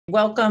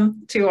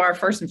Welcome to our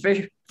first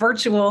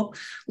virtual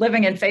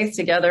Living in Faith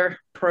Together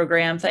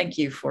program. Thank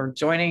you for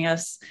joining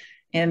us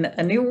in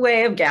a new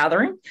way of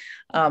gathering.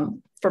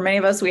 For many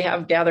of us, we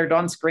have gathered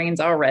on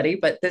screens already,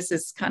 but this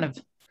is kind of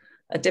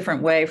a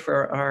different way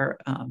for our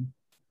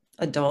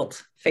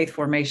adult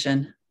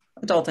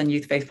and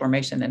youth faith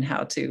formation, and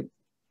how to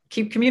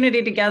keep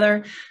community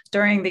together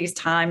during these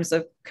times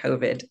of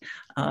COVID.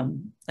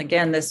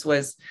 Again, this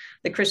was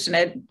the Christian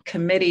Ed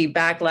Committee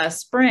back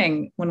last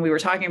spring when we were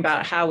talking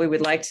about how we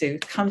would like to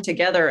come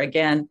together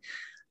again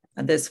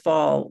this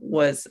fall,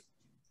 was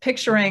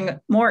picturing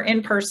more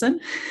in person,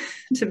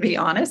 to be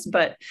honest,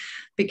 but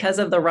because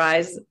of the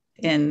rise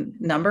in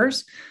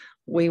numbers,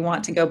 we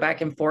want to go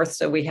back and forth.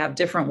 So we have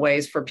different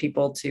ways for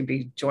people to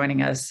be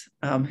joining us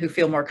who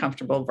feel more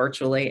comfortable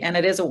virtually. And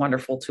it is a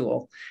wonderful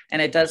tool, and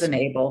it does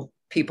enable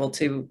people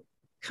to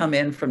come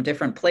in from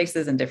different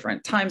places and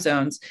different time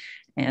zones.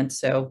 And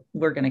so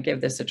we're going to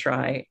give this a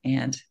try.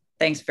 And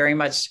thanks very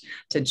much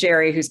to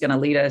Jerry, who's going to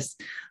lead us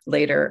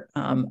later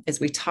as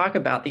we talk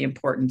about the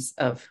importance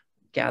of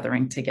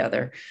gathering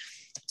together.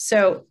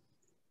 So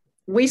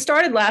we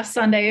started last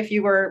Sunday, if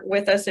you were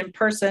with us in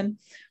person,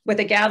 with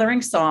a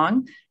gathering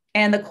song,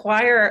 and the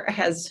choir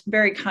has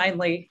very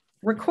kindly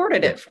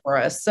recorded it for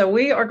us. So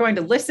we are going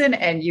to listen,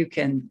 and you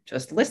can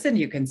just listen,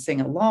 you can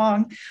sing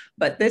along,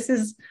 but this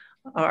is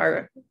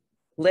our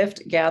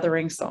Lift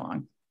gathering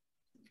song.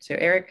 So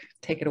Eric,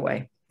 take it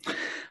away.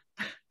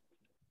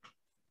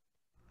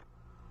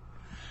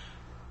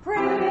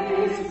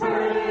 Praise,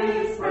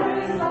 praise,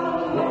 praise the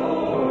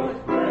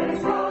Lord.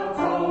 Praise God's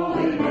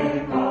holy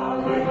name.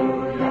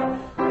 Hallelujah.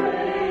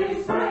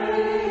 Praise,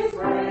 praise,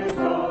 praise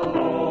the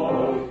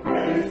Lord.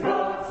 Praise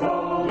God's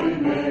holy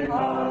name.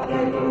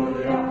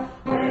 Hallelujah.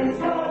 Praise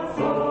God's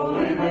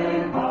holy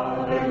name.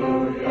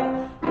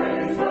 Hallelujah.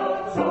 Praise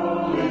God's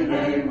holy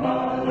name.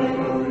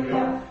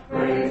 Hallelujah.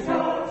 Praise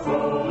God's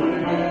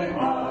holy name.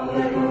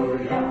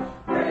 Hallelujah.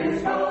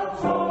 Praise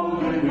God's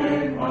holy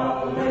name.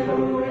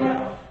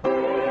 Hallelujah.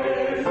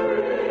 Praise,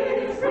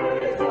 praise,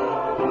 praise the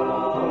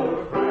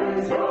Lord.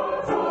 Praise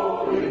God's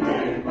holy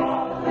name.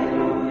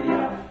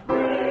 Hallelujah.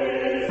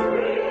 Praise,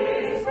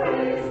 praise,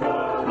 praise the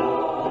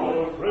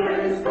Lord.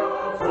 Praise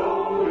God's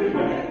holy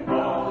name.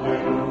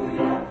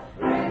 Hallelujah.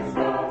 Praise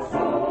God's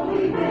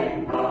holy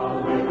name.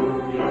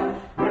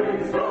 Hallelujah.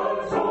 Praise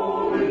God's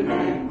holy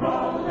name.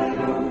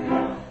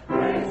 Hallelujah.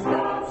 Praise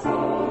God's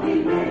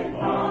holy name.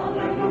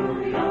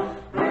 Hallelujah.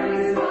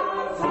 Praise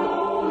God's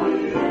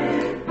holy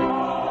name.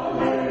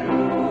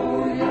 Hallelujah.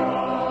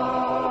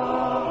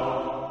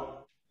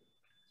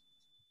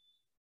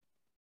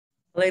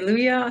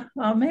 Hallelujah.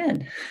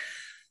 Amen.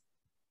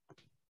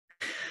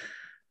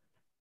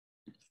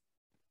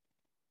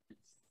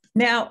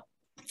 Now,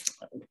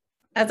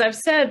 as I've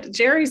said,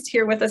 Jerry's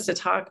here with us to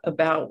talk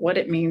about what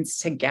it means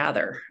to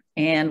gather.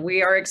 And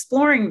we are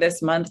exploring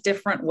this month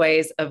different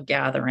ways of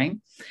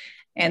gathering.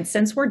 And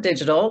since we're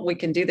digital, we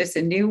can do this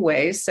in new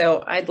ways.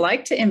 So I'd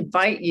like to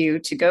invite you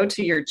to go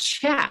to your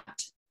chat,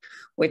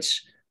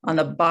 which on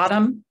the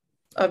bottom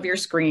of your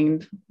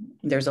screen,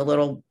 there's a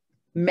little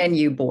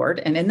menu board,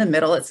 and in the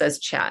middle it says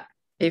chat.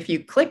 If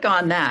you click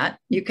on that,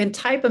 you can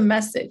type a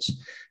message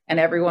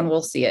and everyone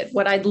will see it.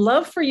 What I'd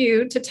love for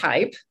you to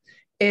type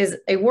is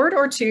a word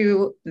or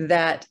two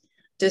that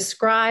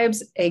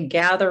describes a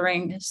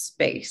gathering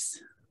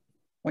space.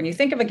 When you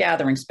think of a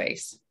gathering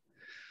space,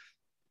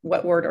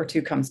 what word or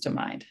two comes to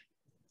mind?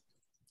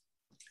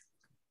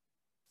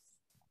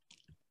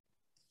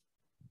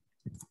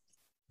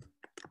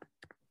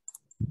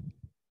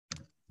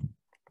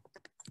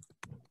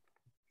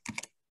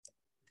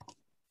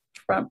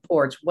 Front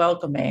porch,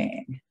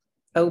 welcoming,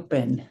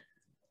 open.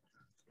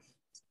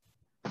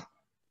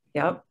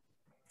 Yep,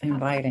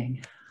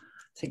 inviting,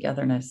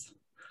 togetherness,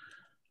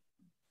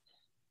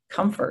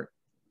 comfort.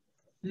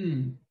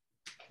 Where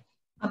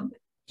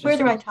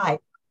do I type?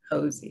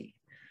 Cozy.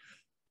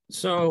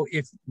 So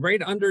if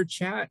right under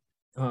chat,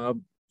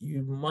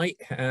 you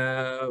might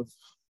have,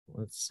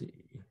 let's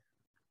see.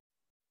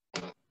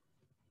 All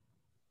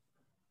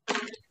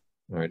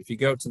right, if you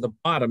go to the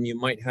bottom, you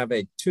might have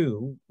a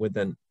 2 with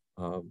an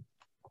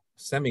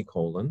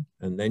semicolon,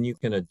 and then you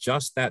can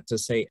adjust that to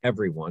say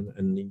everyone,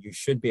 and then you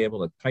should be able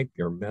to type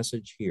your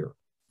message here.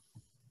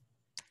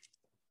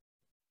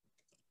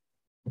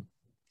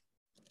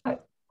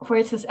 Where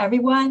it says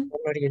everyone?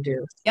 What do you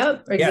do?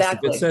 Yep, exactly. Yes,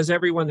 if it says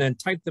everyone, then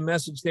type the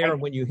message there,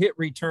 and when you hit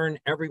return,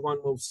 everyone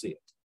will see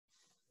it.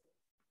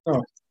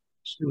 Oh,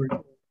 sure.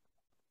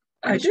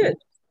 I did.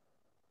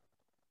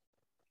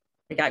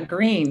 We got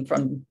green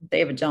from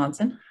David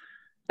Johnson.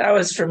 That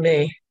was for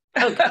me.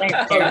 Oh,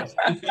 thanks.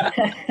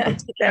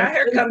 Now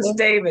here comes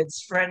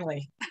David's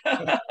friendly.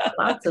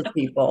 Lots of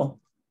people.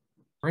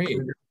 Great.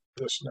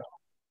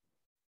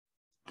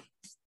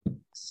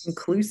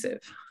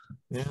 Inclusive.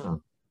 Yeah.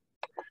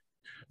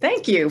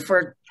 Thank you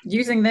for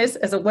using this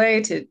as a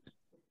way to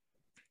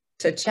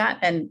chat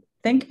and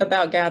think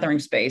about gathering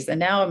space. And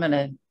now I'm going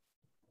to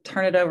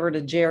turn it over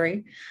to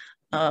Jerry,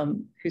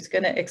 who's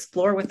going to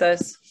explore with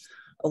us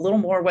a little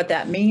more what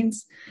that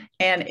means.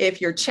 And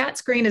if your chat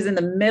screen is in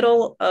the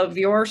middle of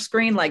your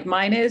screen, like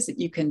mine is,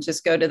 you can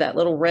just go to that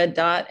little red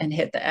dot and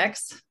hit the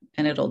X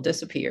and it'll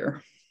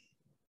disappear.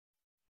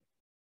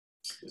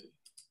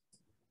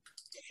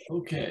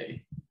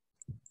 Okay.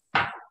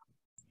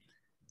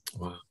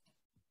 Wow.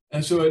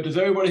 And so does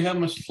everybody have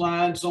my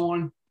slides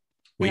on?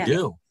 We Yeah.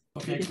 do.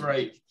 Okay,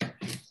 great.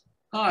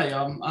 Hi,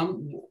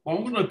 what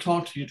I'm going to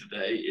talk to you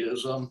today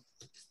is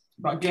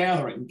about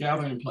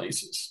gathering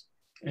places,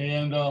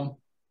 and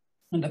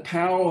the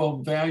power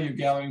of value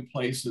gathering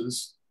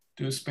places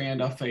to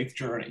expand our faith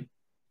journey.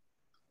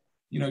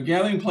 You know,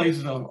 gathering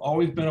places have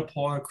always been a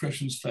part of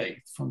Christians'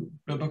 faith from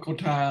biblical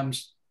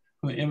times,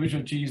 from the image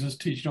of Jesus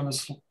teaching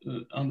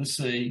on the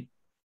sea,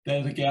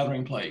 that is a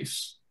gathering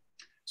place.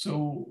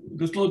 So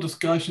this little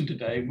discussion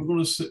today, we're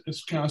going to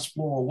kind of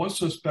explore what's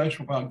so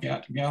special about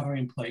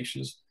gathering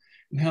places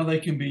and how they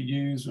can be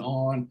used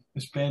on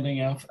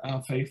expanding our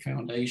faith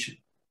foundation.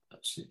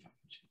 Let's see if I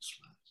can change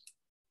slides.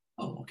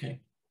 Oh, okay.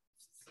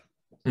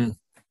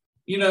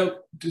 You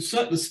know, to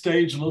set the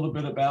stage a little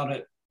bit about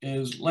it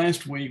is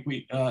last week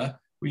we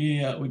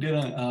did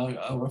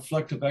a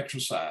reflective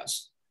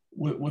exercise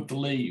with the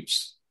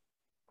leaves,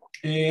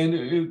 and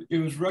it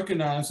was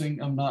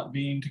recognizing I'm not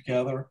being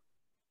together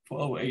for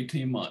over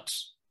 18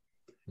 months.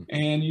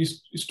 And you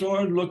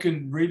started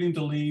reading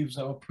the leaves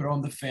that were put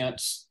on the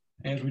fence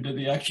as we did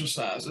the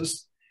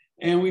exercises.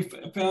 And we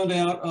found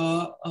out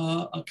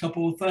a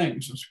couple of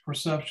things,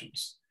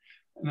 perceptions.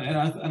 And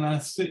I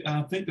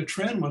think the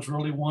trend was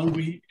really one,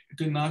 we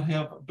did not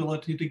have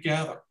ability to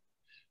gather.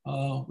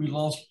 We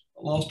lost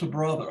a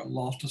brother,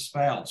 lost a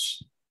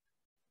spouse,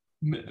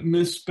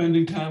 missed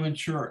spending time in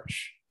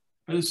church.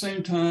 At the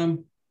same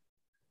time,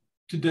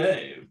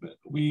 today,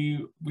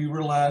 we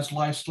realized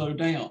life slowed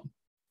down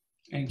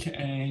and to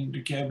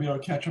be able to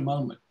catch a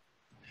moment.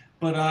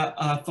 But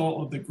I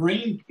thought of the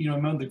green, you know,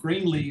 remember the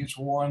green leaves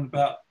were one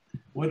about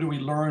what do we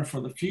learn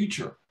for the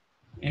future?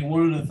 And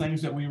one of the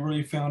things that we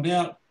really found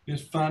out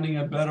is finding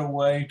a better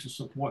way to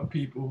support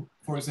people,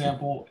 for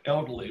example,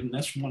 elderly, and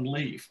that's one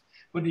leaf,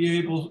 but be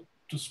able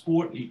to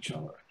support each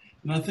other.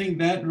 And I think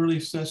that really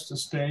sets the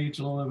stage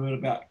a little bit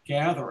about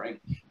gathering,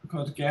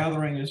 because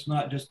gathering is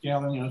not just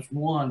gathering as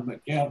one,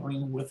 but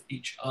gathering with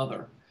each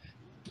other.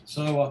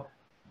 So,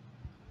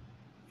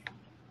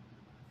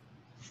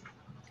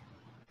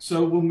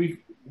 so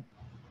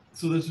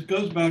this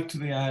goes back to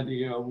the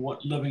idea of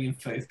what living in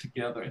faith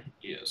together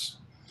is.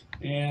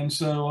 And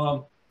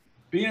so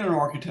being an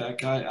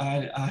architect,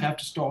 I have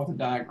to start with a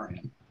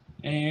diagram.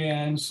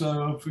 And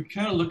so if we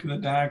kind of look at the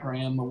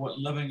diagram of what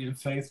living in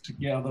faith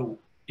together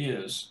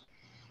is,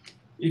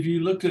 if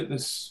you looked at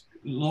this,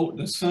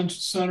 the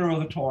center of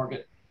the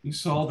target, you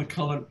saw the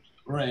colored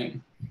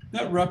ring.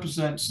 That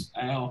represents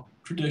our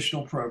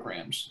traditional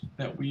programs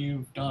that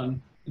we've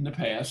done in the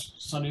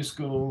past: Sunday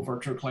school,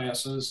 virtual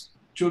classes,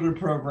 children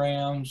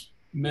programs,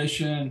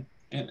 mission,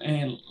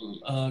 and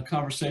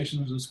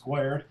conversations in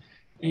squared.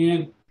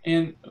 And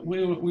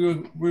we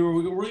were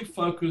really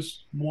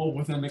focused more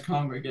within the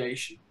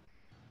congregation.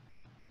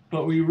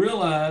 But we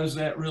realized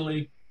that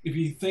really, if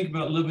you think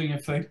about living in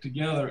faith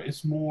together,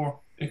 it's more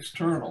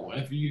external.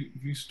 If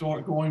you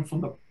start going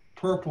from the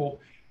purple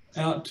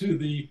out to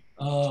the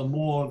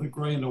more of the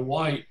gray and the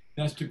white,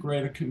 that's the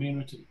greater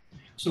community.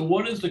 So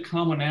what is the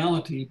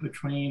commonality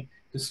between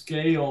the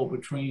scale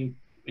between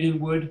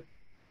inward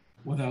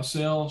with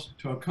ourselves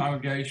to our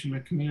congregation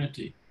and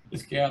community?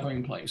 It's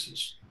gathering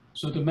places.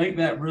 So to make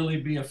that really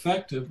be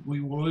effective, we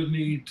really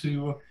need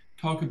to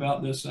talk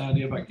about this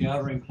idea about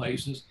gathering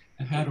places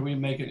and how do we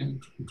make it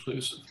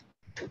inclusive.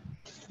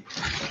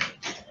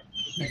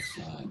 Next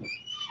slide.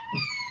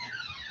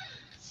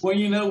 Well,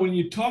 you know, when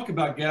you talk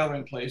about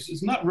gathering places,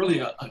 it's not really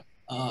a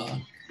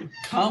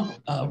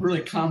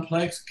really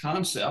complex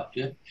concept.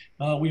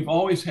 We've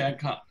always had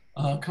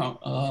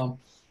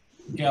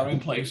gathering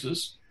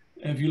places.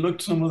 If you look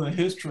at some of the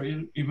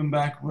history, even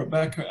back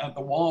Rebecca at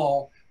the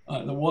wall,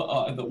 the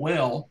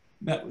well,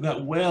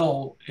 that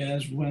well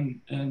is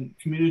when in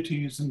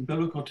communities in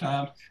biblical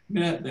times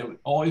met, that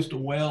always the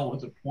well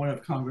was a point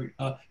of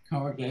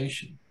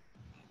congregation,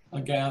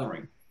 a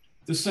gathering.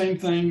 The same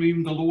thing,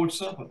 even the Lord's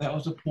Supper, that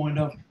was a point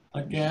of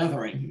a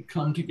gathering,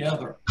 come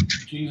together,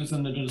 Jesus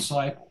and the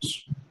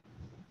disciples.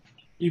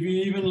 If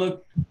you even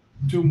look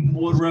to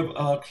more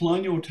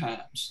colonial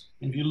times,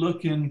 if you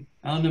look in,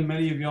 I know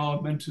many of y'all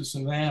have been to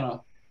Savannah,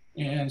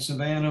 and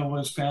Savannah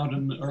was founded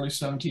in the early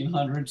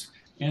 1700s,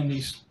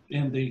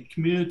 and the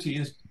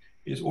community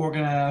is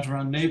organized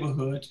around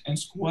neighborhoods and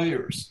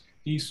squares.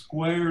 These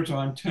squares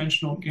are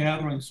intentional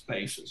gathering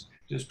spaces.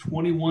 There's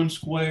 21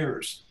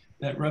 squares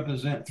that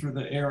represent through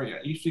the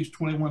area. Each of these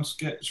 21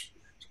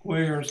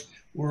 squares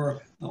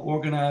were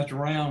organized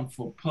around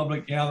for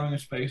public gathering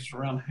spaces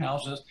around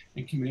houses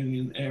and community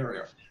in the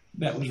area.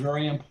 That was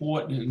very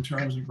important in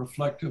terms of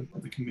reflective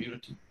of the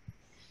community.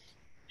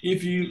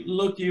 If you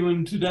look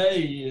even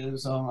today,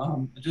 is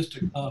just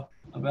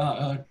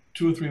about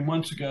 2 or 3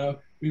 months ago,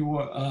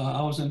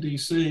 I was in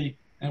DC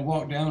and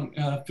walk down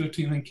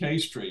 15th and K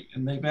Street.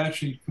 And they've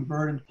actually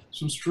converted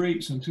some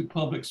streets into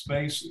public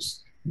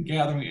spaces and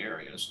gathering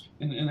areas.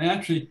 And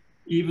actually,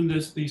 even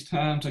these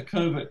times of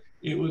COVID,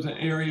 it was an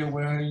area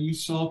where you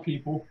saw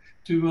people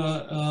to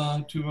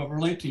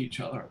relate to each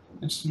other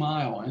and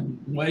smile and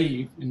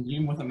wave, and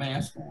even with a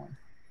mask on.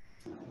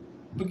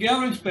 But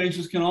gathering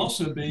spaces can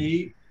also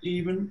be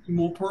even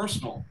more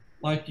personal.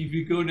 Like if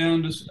you go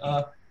down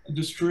the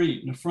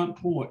street, and the front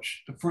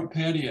porch, the front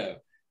patio,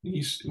 and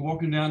you're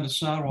walking down the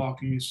sidewalk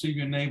and you see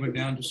your neighbor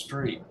down the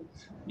street,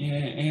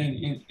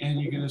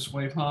 and you can just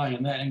wave hi,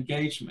 and that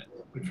engagement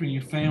between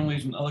your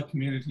families and other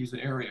communities in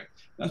the area,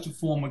 that's a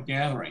form of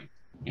gathering.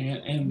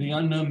 And the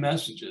unknown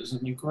messages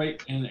and the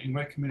great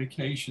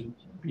communication,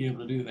 be able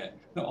to do that.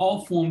 They're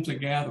all forms of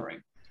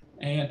gathering.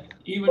 And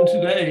even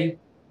today,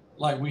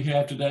 like we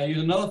have today,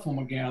 is another form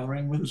of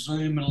gathering with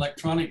Zoom and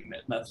electronic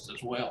methods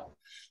as well.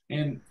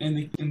 And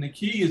the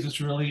key is it's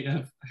really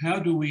how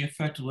do we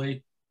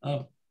effectively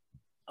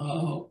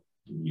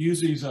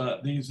use these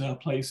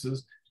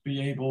places to be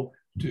able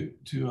to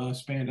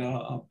expand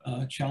our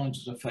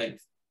challenges of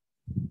faith.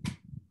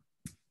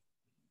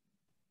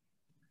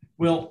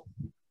 Well,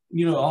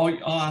 you know,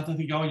 I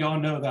think all y'all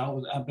know that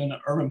I've been an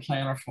urban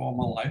planner for all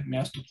my life,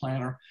 master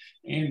planner,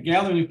 and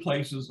gathering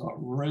places are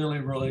really,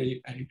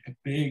 really a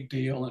big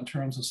deal in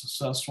terms of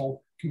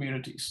successful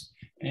communities.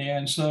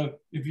 And so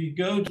if you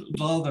go to a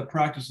lot of the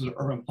practices of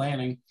urban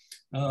planning,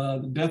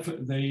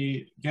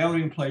 the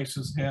gathering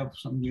places have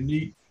some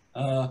unique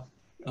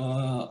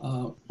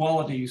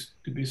qualities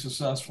to be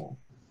successful.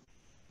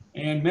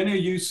 And many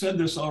of you said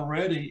this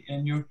already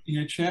in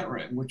your chat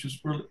room, which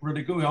is really,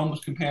 really good. We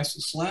almost can pass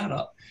the slide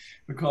up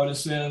because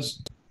it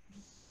says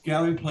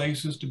gathering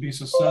places to be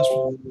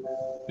successful,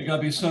 they got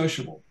to be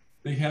sociable.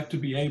 They have to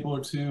be able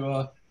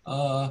to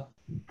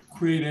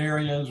create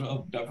areas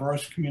of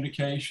diverse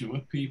communication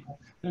with people.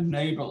 They're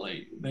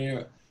neighborly,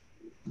 they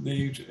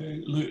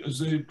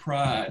exude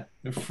pride,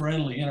 they're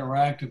friendly,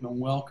 interactive, and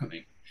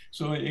welcoming.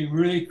 So it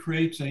really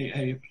creates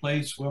a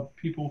place where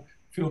people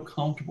feel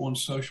comfortable and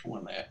social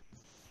in that.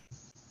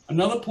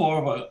 Another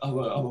part of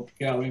a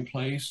gathering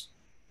place,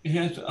 it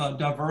has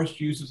diverse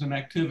uses and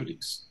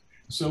activities.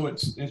 So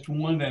it's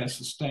one that is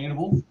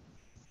sustainable,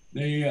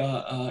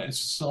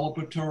 it's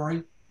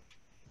celebratory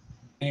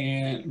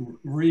and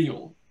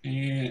real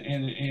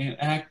and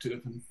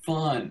active and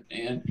fun,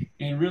 and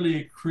really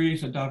it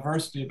creates a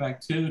diversity of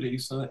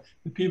activities so that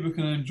the people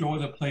can enjoy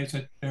the place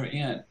that they're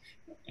in.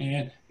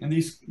 And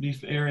these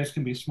areas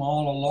can be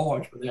small or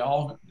large, but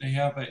they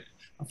have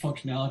a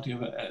functionality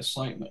of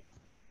excitement.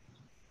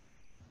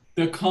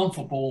 They're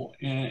comfortable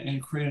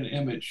and create an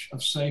image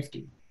of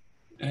safety.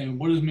 And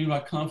what does it mean by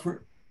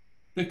comfort?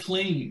 They're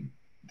clean,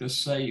 they're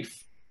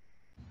safe,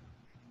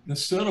 they're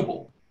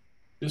suitable,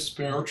 they're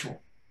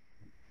spiritual,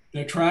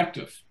 they're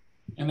attractive,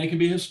 and they can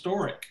be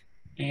historic.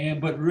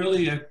 But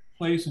really a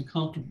place and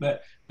comfortable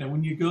that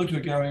when you go to a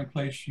gathering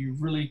place, you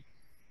really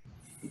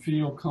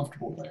feel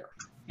comfortable there.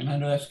 And I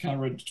know that's kind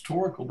of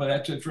rhetorical,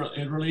 but it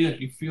really is.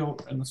 You feel,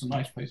 and it's a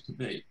nice place to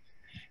be.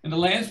 And the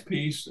last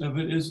piece of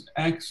it is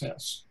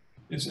access.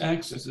 It's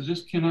access. It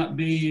just cannot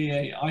be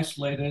an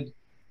isolated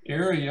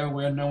area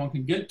where no one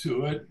can get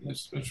to it.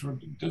 It's got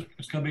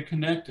to be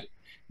connected.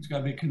 It's got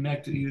to be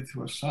connected either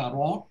through a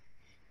sidewalk.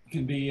 It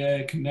can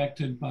be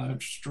connected by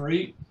a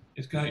street.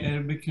 It's got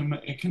to be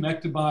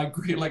connected by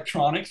great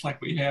electronics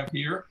like we have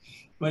here.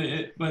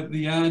 But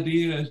the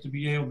idea is to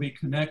be able to be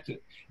connected.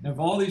 And if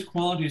all these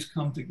qualities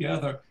come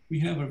together, we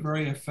have a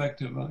very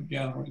effective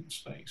gathering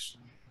space.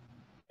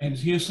 And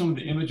here's some of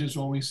the images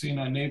where we see in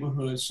our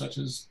neighborhoods, such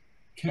as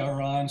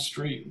Caroline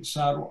Street,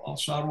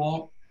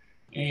 sidewalk,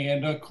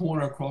 and a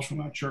corner across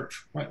from our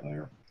church right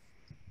there.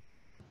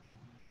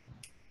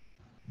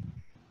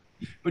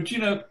 But you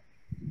know,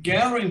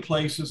 gathering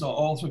places are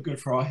also good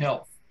for our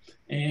health.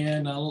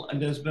 And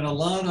there's been a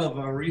lot of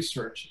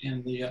research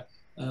in the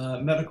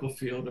medical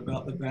field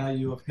about the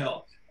value of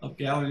health, of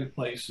gathering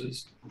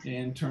places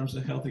in terms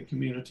of healthy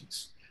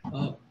communities.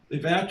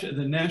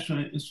 The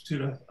National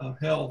Institute of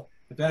Health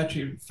have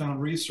actually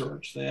found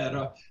research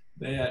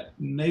that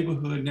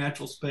neighborhood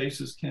natural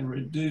spaces can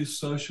reduce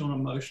social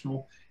and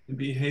emotional and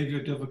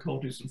behavioral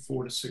difficulties in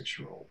 4 to 6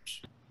 year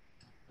olds.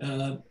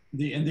 And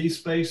these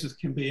spaces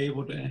can be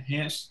able to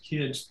enhance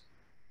kids'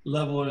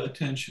 level of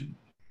attention.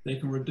 They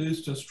can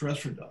reduce their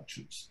stress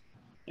reductions,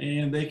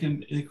 and they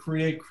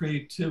create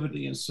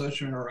creativity and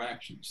social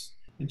interactions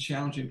and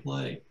challenging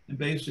play, and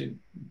basically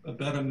a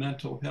better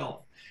mental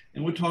health.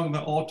 And we're talking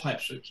about all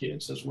types of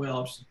kids as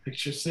well, as the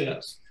picture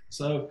says.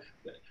 So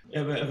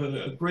if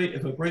a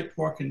great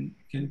park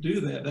can do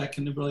that, that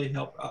can really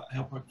help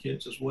our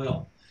kids as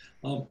well.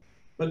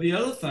 But the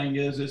other thing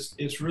is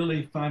it's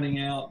really finding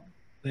out.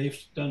 They've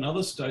done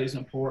other studies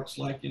in parks,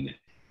 like in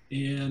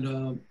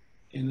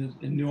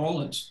New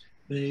Orleans.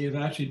 They've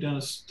actually done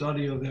a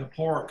study of their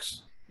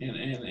parks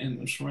and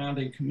the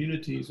surrounding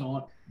communities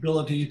on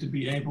ability to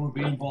be able to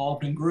be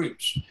involved in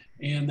groups.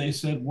 And they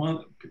said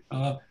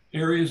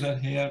areas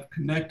that have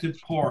connected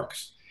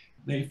parks,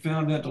 they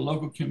found that the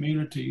local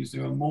communities,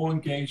 there are more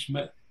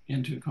engagement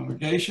into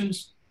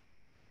congregations,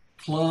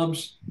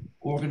 clubs,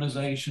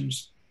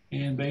 organizations,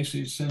 and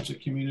basically a sense of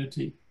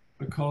community,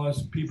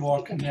 because people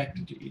are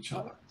connected to each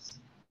other.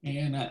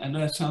 And I know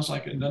that sounds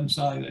like, it doesn't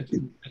sound like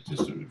it's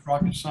just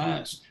rocket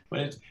science,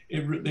 but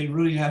they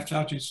really have to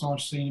actually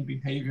start seeing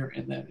behavior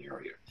in that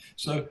area.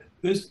 So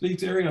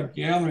these area of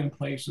gathering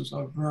places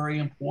are very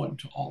important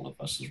to all of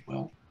us as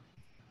well.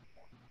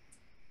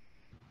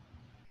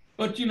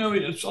 But you know,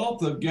 it's all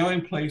the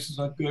gathering places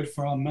are good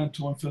for our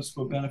mental and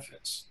physical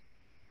benefits.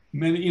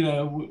 Many, you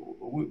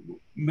know,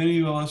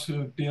 many of us who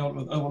have dealt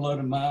with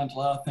overloaded minds, a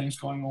lot of things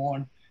going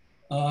on,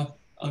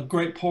 a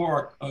great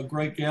park, a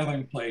great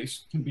gathering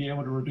place can be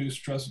able to reduce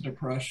stress and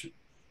depression.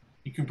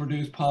 It can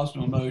produce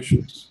positive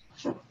emotions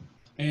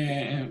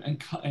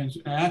and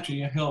actually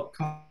help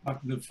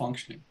cognitive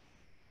functioning.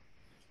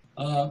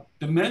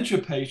 Dementia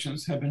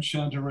patients have been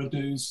shown to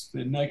reduce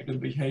the negative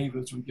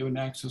behaviors when given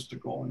access to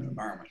golden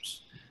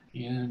environments.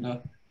 And,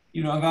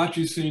 you know, I've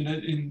actually seen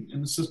it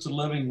in assisted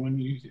living when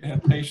you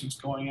have patients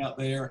going out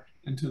there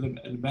into the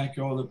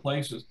backyard of the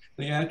places,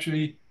 they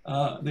actually,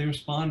 they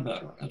respond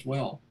better as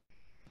well.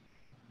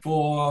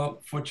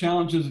 For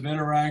challenges of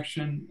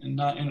interaction and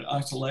not in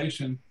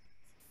isolation,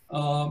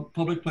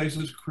 public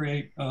places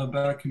create a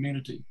better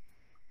community,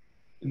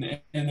 and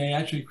they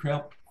actually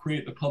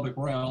create the public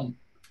realm.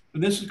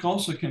 But this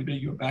also can be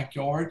your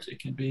backyards, it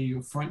can be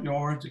your front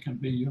yards, it can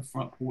be your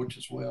front porch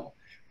as well.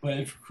 But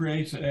it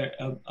creates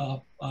an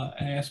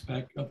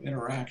aspect of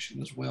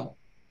interaction as well.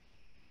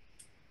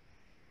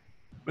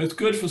 But it's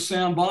good for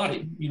sound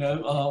body. You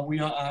know,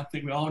 I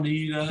think we all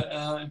need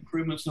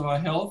improvements of our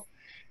health.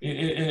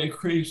 It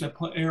creates an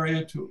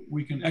area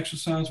we can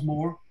exercise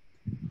more.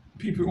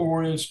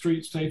 People-oriented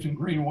street safe and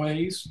green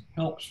ways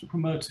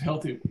promotes a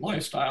healthy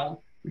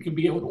lifestyle. We can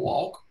be able to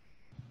walk.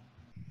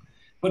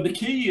 But the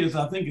key is,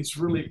 I think it's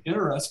really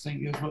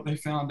interesting, is what they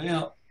found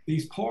out.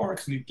 These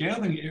parks, these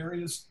gathering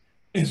areas,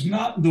 is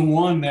not the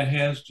one that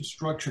has the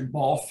structured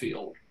ball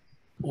field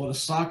or the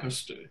soccer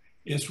stadium.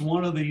 It's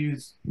one of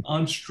these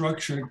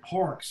unstructured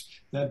parks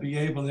that be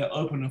able to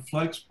open and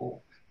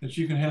flexible, that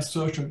you can have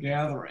social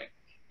gathering.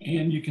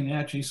 And you can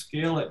actually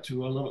scale it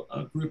to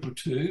a group of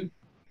two,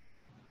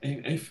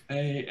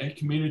 a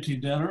community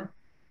dinner,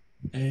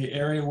 an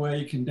area where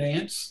you can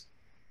dance,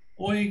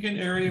 or you can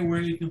area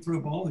where you can throw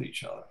a ball at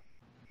each other.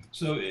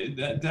 So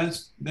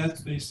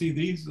they see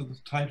these are the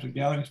types of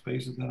gathering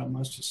spaces that are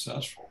most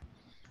successful.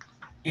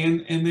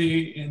 And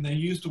they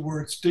use the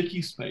word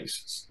sticky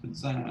spaces to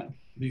design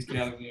these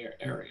gathering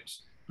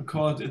areas,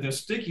 because they're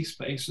sticky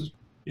spaces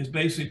is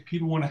basically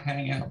people want to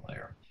hang out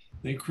there.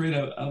 They create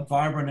a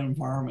vibrant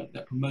environment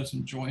that promotes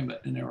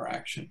enjoyment and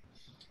interaction.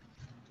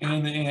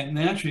 And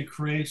naturally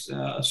creates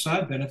a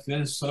side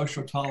benefit is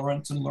social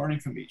tolerance and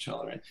learning from each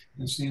other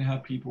and seeing how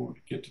people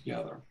get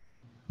together.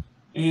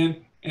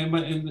 And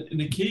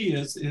the key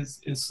is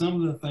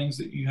some of the things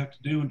that you have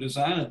to do in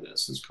design of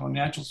this is called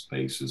natural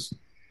spaces.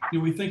 You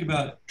know, we think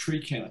about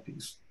tree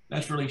canopies.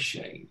 That's really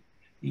shade.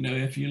 You know,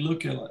 if you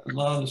look at a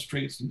lot of the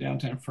streets in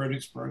downtown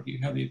Fredericksburg, you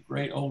have these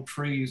great old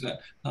trees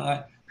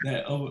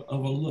that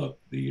overlook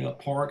the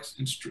parks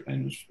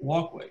and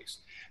walkways.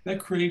 That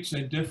creates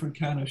a different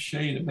kind of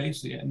shade,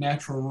 basically a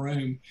natural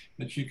room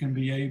that you can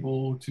be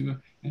able to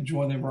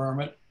enjoy the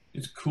environment.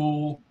 It's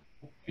cool,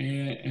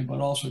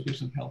 but also gives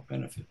some health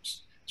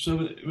benefits.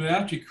 So it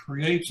actually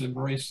creates a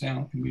very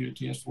sound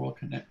community that's well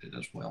connected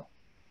as well.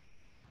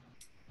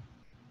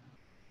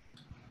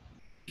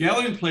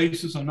 Gathering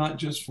places are not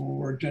just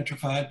for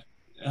gentrified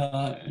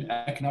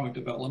economic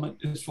development.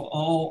 It's for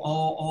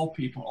all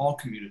people, all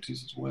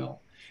communities as well.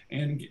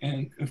 And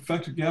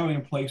effective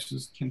gathering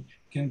places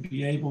can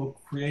be able to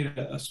create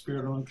a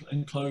spirit of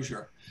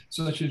enclosure,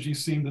 such as you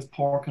see in this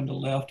park on the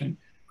left in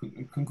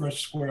Congress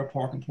Square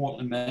Park in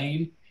Portland,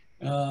 Maine.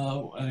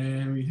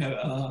 And we have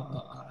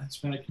a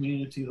Hispanic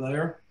community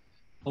there,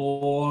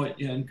 or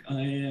in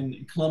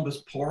Columbus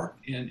Park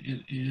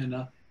in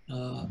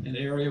an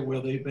area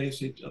where they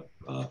basically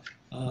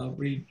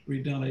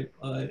redone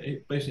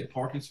basically a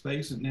parking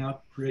space, and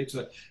now creates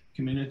a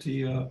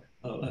community of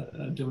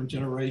different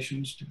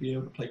generations to be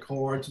able to play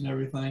cards and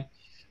everything.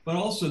 But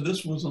also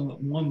this was on the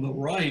one on the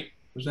right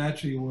was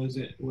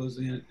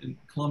in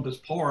Columbus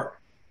Park.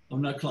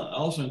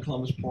 Also in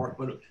Columbus Park,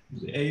 but it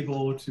was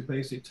able to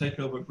basically take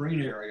over a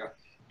green area,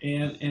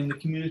 and the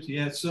community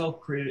itself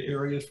created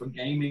areas for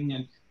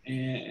gaming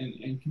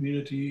and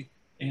community,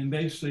 and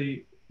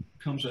basically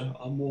becomes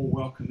a more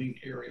welcoming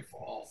area for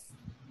all.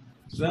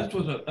 So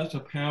that's a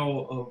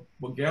power of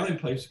what gathering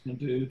places can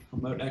do to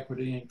promote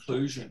equity and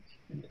inclusion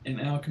in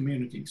our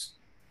communities.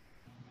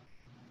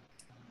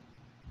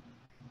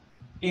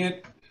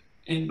 But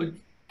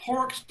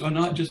parks are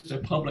not just a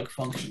public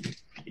function.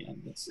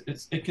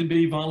 It can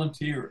be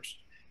volunteers,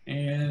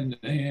 and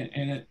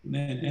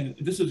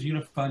this is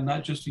unified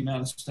not just the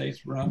United States,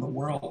 but around the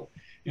world.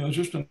 It was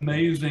just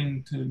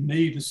amazing to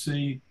me to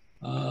see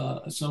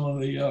some of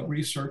the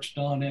research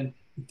done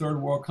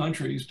third world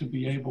countries to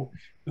be able,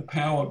 the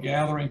power of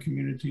gathering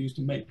communities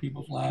to make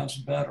people's lives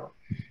better.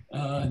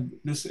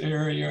 This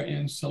area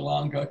in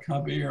Selanga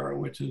Kabir,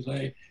 which is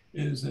a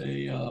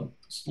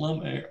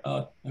slum,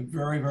 a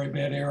very, very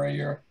bad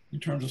area in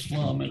terms of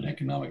slum and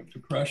economic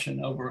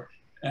depression over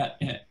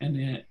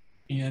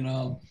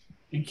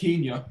in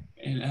Kenya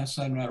and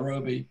outside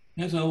Nairobi.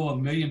 There's over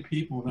 1 million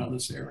people in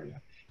this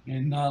area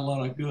and not a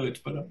lot of goods,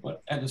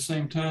 but at the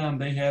same time,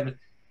 they had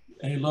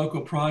a local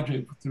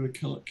project through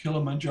a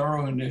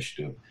Kilimanjaro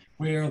initiative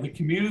where the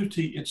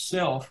community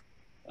itself,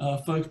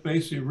 folks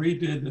basically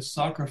redid the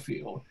soccer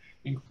field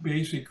and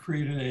basically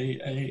created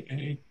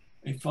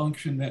a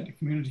function that the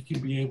community can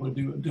be able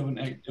to do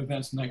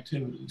events and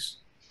activities.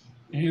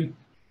 And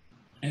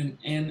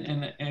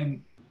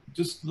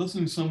just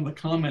listening to some of the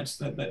comments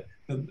that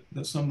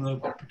some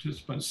of the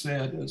participants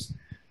said is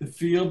the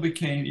field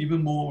became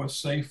even more a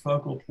safe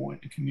focal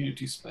point in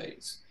community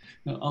space,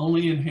 not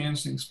only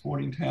enhancing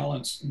sporting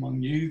talents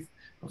among youth,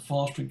 but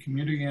fostering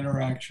community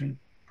interaction,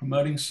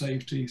 promoting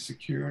safety,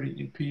 security,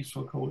 and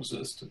peaceful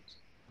coexistence.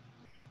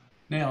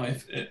 Now,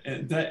 if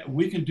that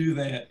we can do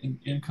that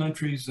in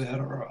countries that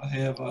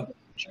have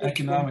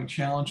economic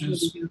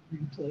challenges,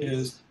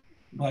 is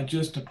by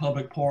just a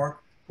public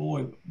park.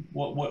 Boy,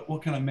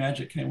 what kind of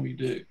magic can we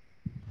do?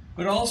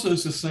 But also,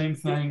 it's the same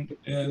thing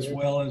as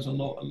well as a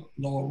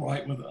lower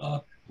right with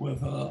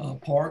a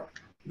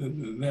park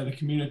that a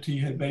community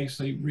had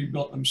basically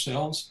rebuilt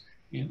themselves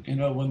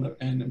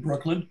in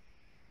Brooklyn,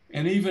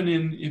 and even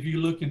if you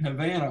look in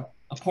Havana,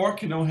 a park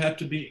can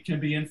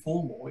be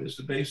informal.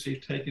 It's basically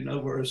taking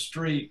over a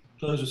street,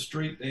 close a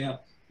street down,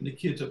 and the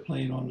kids are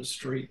playing on the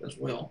street as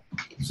well.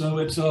 So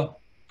it's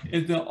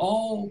the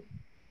all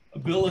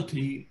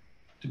ability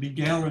to be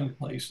gathering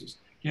places.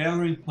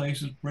 Gathering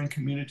places bring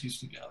communities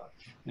together,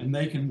 and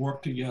they can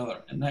work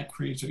together, and that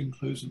creates an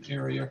inclusive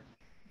area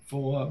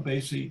for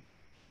basic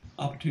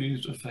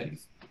opportunities of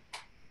faith.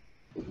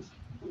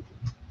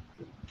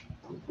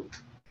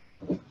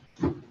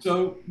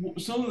 So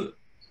some of the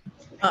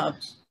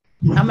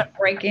I'm going to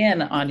break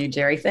in on you,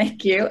 Jerry.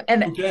 Thank you.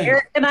 And okay.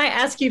 Eric, can I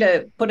ask you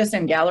to put us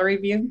in gallery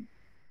view?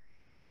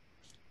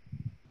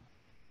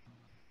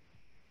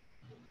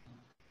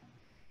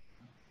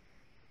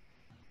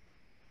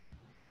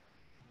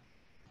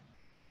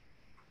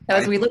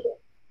 As we look,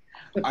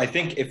 I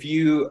think if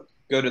you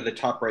go to the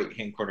top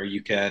right-hand corner,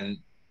 you can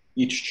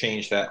each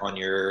change that on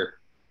your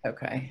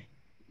okay.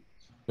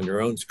 On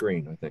your own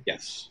screen, I think.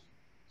 Yes.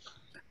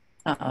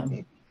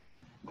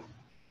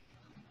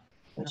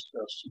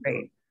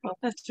 Great. Well,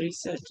 that's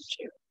research.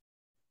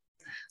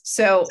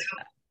 So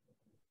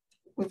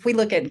if we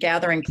look at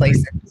gathering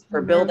places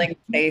for building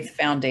faith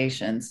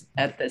foundations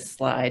at this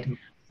slide,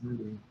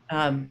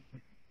 and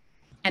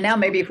now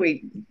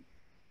maybe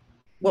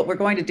what we're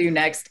going to do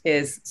next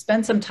is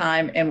spend some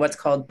time in what's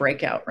called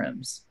breakout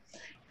rooms.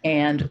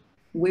 And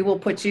we will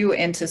put you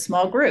into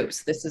small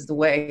groups. This is the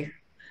way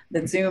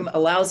that Zoom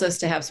allows us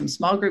to have some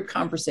small group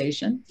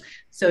conversation.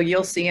 So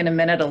you'll see in a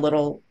minute, a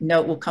little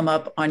note will come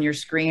up on your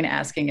screen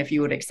asking if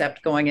you would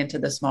accept going into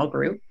the small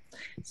group.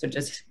 So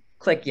just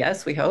click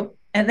yes, we hope.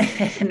 And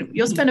then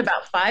you'll spend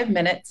about 5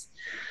 minutes.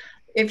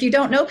 If you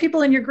don't know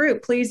people in your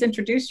group, please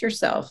introduce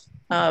yourself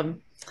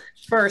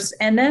first.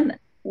 And then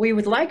we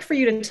would like for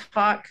you to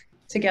talk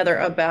together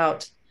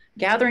about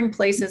gathering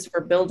places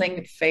for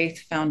building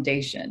faith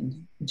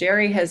foundation.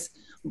 Jerry has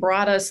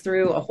brought us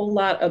through a whole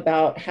lot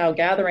about how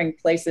gathering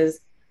places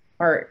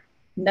are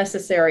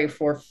necessary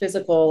for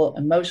physical,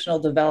 emotional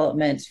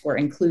development, for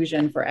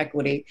inclusion, for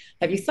equity.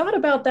 Have you thought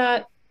about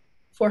that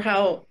for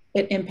how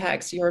it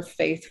impacts your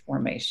faith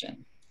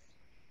formation?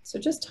 So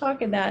just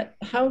talking that,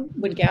 how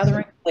would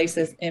gathering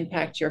places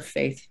impact your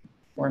faith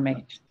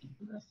formation?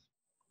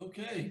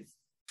 Okay.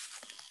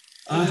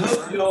 I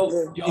hope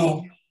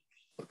y'all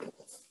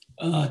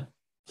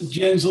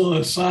Jen's little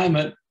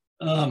assignment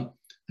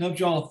helped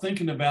y'all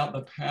thinking about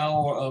the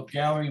power of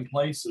gathering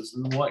places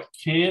and what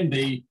can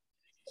be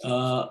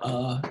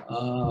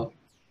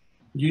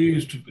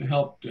used to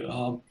help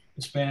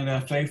expand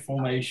our faith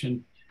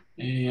formation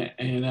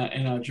and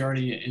our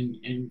journey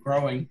in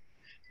growing.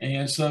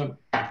 And so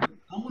I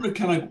want to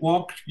kind of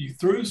walk you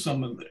through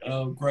some of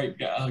the great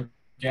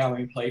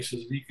gathering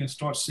places. You can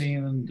start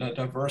seeing the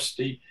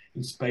diversity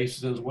in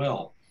spaces as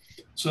well.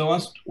 So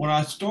when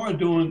I started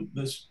doing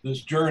this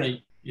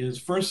journey,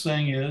 first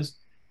thing is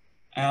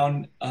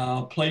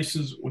our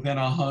places within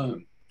our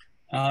home,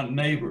 our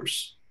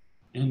neighbors,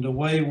 and the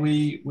way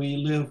we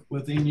live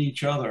within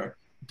each other.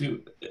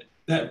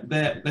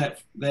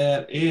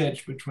 That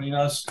edge between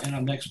us and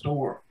our next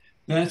door.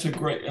 That's a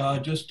great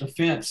just a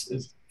fence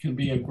can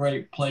be a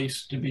great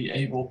place to be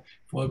able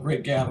for a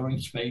great gathering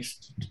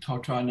space to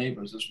talk to our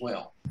neighbors as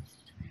well.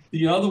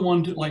 The other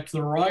one, like to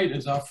the right,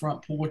 is our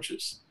front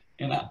porches,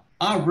 and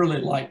I really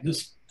like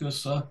this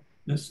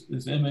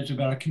image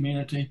about our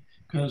community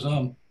because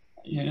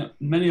you know,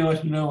 many of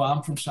us know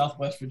I'm from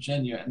Southwest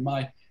Virginia, and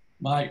my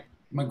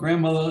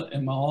grandmother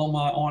and all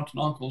my aunts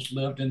and uncles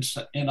lived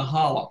in a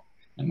hollow,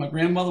 And my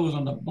grandmother was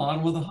on the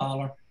bottom of the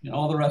holler, and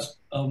all the rest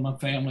of my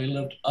family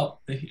lived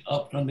up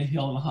on the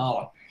hill in the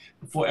holler.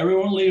 Before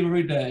everyone leave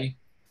every day,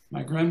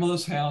 my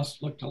grandmother's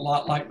house looked a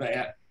lot like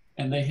that,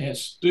 and they had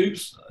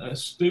stoops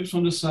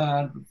on the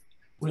side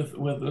with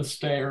the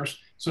stairs.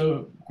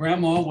 So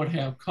grandma would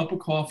have a cup of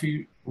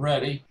coffee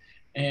ready,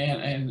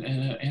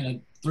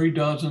 and 3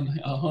 dozen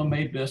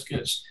homemade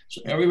biscuits.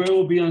 So everybody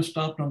will be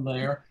unstopped on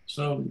there.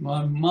 So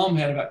my mom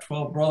had about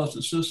 12 brothers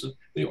and sisters.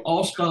 They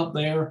all stopped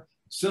there,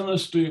 sit on the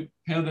stoop,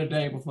 have their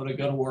day before they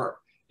go to work.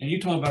 And you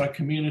talk about a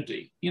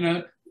community, you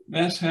know,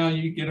 that's how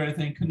you get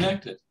everything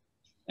connected.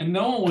 And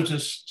no one was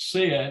just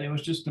said, it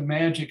was just the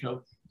magic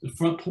of the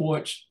front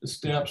porch, the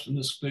steps, and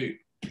the stoop.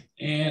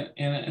 And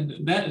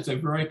that is a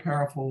very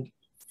powerful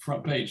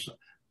front page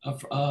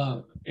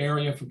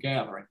area for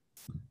gathering.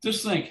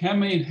 Just think, how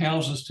many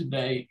houses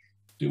today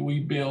do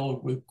we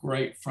build with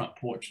great front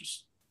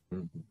porches?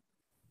 Mm-hmm.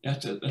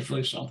 That's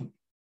really something.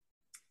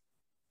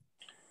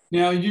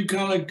 Now you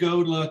gotta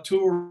go to a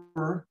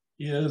tour.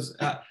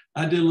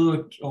 I did a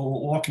little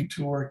walking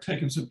tour,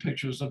 taking some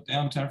pictures of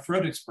downtown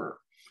Fredericksburg.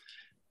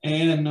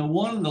 And the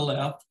one on the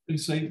left, they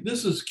say,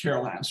 this is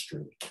Caroline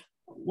Street.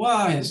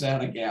 Why is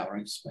that a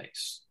gathering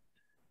space?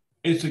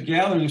 It's a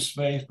gathering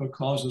space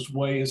because it's the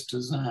way it's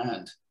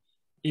designed.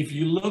 If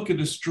you look at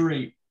the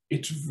street,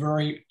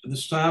 the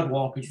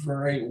sidewalk is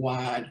very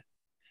wide.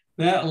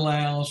 That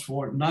allows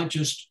for not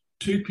just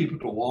 2 people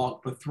to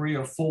walk, but 3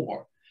 or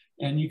 4.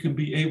 And you can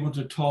be able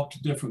to talk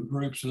to different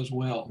groups as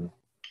well.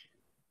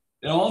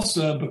 And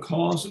also,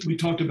 because we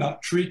talked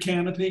about tree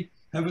canopy,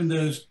 having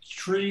those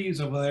trees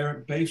over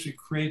there basically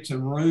creates a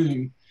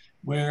room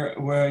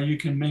where you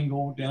can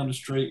mingle down the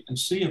street and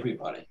see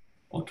everybody,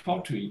 or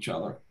talk to each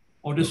other,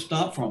 or just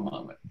stop for a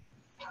moment.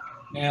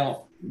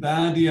 Now, the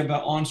idea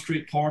about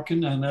on-street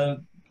parking, I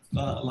know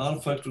a lot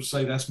of folks would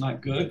say that's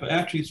not good, but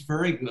actually it's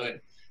very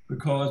good,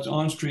 because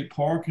on-street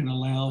parking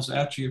allows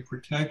actually a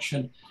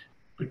protection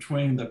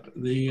between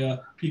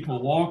the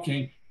people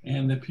walking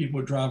and the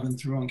people driving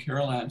through on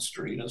Caroline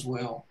Street as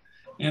well.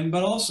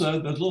 But also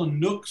the little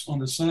nooks on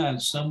the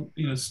side, some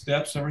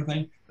steps,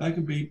 everything, that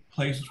could be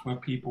places where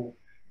people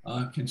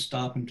can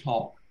stop and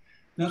talk.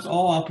 That's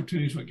all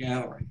opportunities for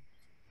gathering.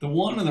 The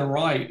one on the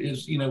right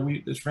is,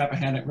 this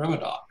Rappahannock River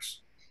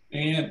docks.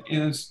 And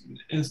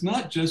it's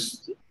not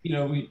just,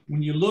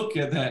 when you look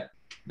at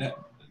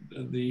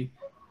the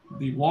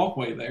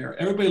walkway there,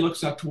 everybody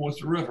looks out towards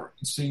the river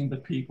and seeing the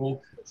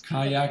people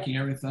kayaking,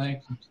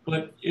 everything.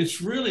 But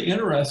it's really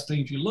interesting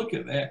if you look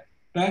at that.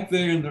 Back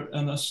there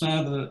on the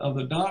side of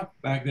the dock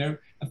back there,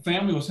 a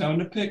family was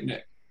having a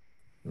picnic.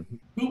 Mm-hmm.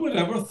 Who would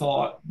ever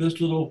thought this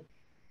little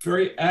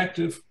very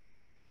active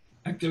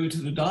activity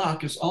to the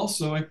dock is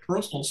also a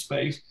personal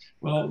space?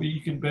 Well, you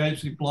can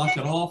basically block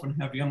it off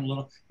and have your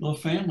own little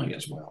family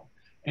as well.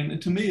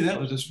 And to me, that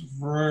was just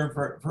very,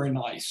 very, very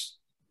nice.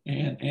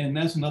 And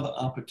that's another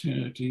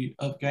opportunity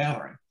of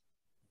gathering.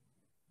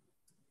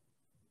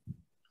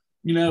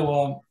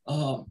 Going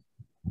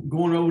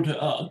over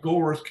to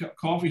Gore's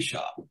coffee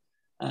shop.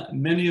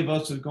 Many of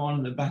us have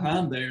gone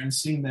behind there and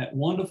seen that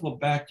wonderful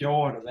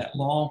backyard of that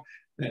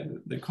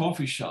the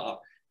coffee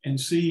shop, and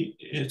see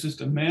it's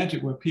just a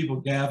magic where people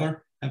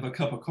gather, have a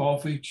cup of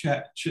coffee,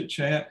 chit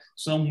chat,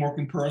 some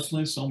working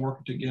personally, some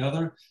working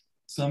together,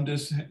 some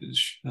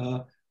just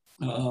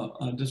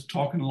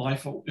talking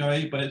life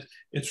away, but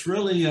it's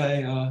really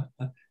a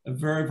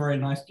very, very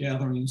nice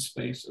gathering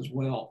space as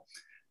well.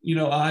 When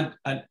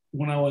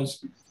I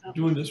was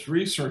doing this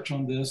research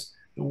on this,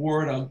 the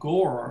word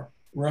agora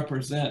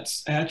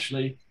represents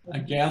actually a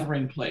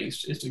gathering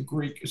place. It's a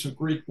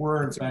Greek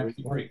word back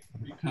to Greek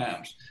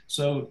times.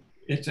 So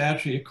it's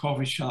actually a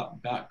coffee shop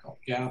about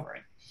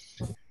gathering.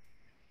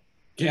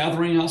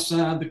 Gathering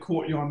outside the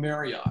courtyard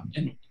Marriott.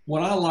 And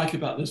what I like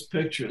about this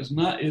picture is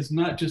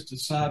not just the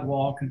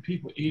sidewalk and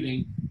people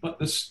eating, but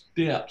the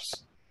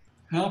steps.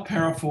 How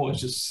powerful is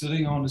just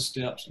sitting on the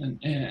steps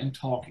and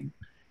talking.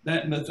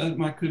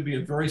 That could be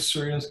a very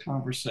serious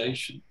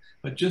conversation,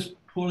 but just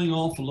pulling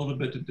off a little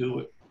bit to do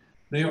it.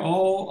 They are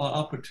all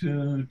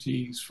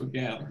opportunities for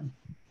gathering.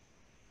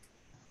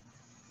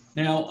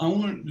 Now, I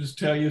want to just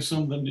tell you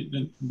some of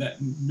that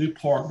new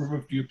park,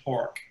 Riverview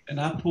Park, and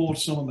I pulled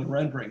some of the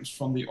renderings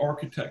from the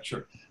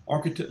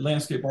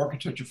landscape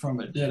architecture firm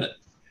that did it.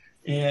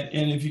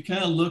 And if you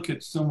kind of look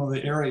at some of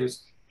the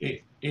areas,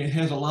 it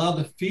has a lot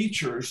of the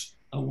features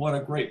of what a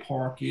great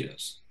park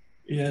is.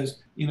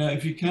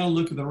 If you kind of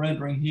look at the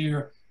rendering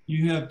here,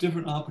 you have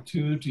different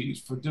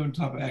opportunities for different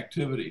type of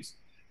activities.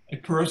 A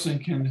person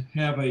can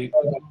have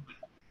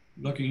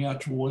looking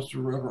out towards the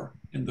river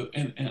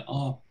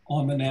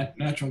on the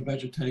natural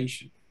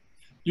vegetation.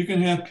 You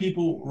can have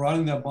people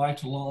riding their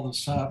bikes along the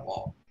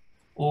sidewalk,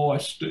 or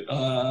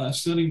a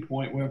sitting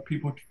point where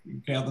people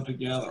gather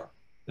together.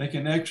 They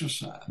can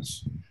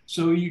exercise.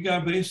 So you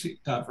got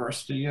basic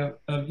diversity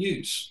of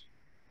use.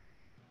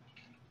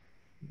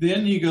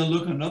 Then you go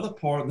look at another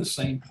part of the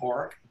same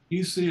park.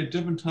 You see a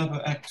different type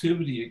of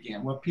activity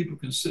again, where people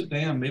can sit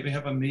down, maybe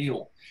have a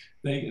meal.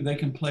 They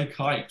can play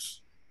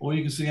kites, or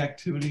you can see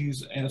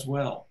activities as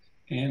well.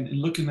 and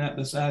looking at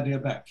this idea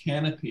about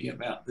canopy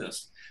about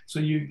this. So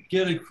you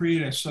get to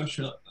create a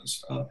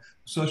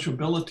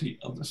sociability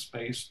of the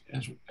space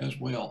as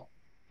well.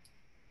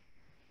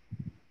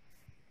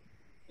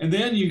 And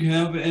then you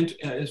have,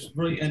 it's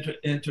really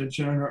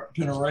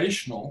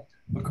intergenerational,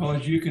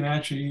 because you can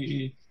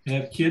actually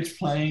have kids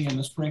playing in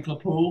the sprinkler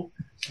pool,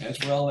 as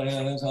well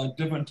as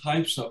different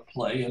types of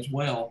play as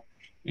well.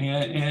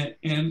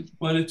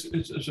 But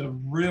it's a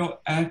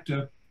real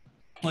active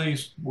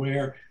place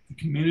where the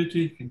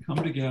community can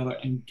come together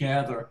and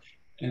gather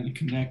and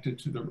connect it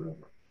to the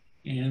river.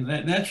 And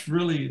that's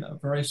really a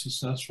very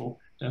successful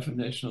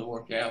definition of the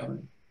word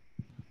gathering.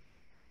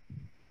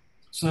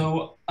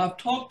 So I've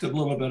talked a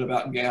little bit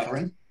about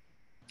gathering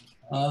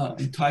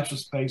and types of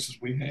spaces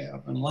we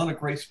have, and a lot of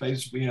great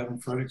spaces we have in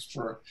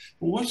Fredericksburg.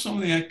 But what are some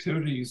of the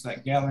activities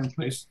that gathering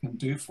places can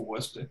do for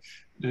us to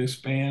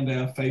expand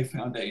our faith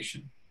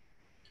foundation?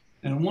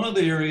 And one of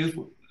the areas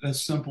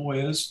that's simple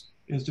is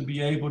to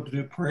be able to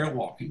do prayer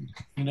walking.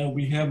 You know,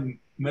 we have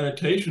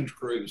meditation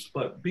groups,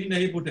 but being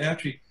able to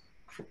actually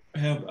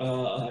have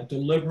a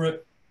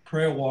deliberate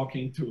prayer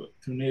walking through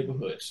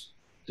neighborhoods,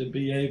 to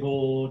be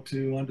able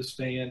to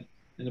understand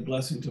the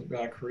blessings of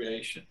God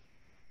creation.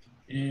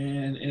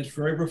 And it's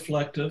very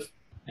reflective,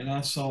 and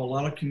I saw a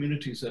lot of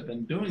communities that have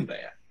been doing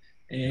that.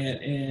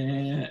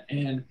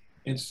 And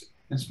it's,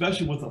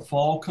 especially with the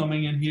fall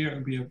coming in here,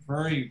 it'd be a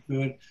very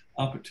good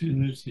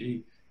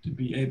opportunity to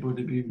be able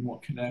to be more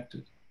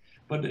connected.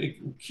 But the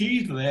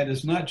key to that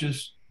is not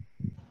just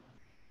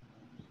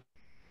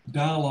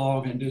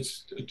dialogue and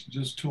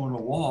just touring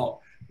a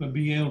walk, but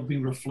being able to be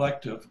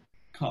reflective,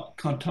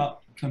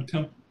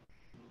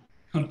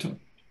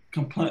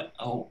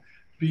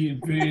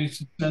 being very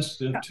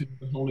sensitive to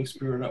the Holy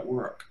Spirit at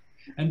work,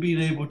 and being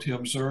able to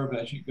observe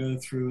as you go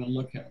through and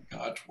look at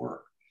God's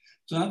work.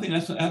 So I think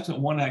that's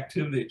one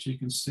activity that you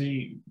can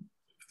see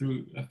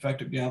through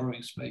effective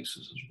gathering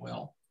spaces as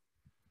well.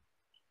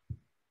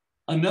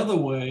 Another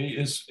way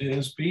is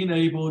being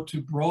able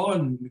to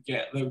broaden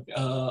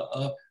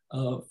the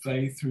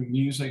faith through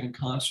music and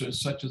concerts,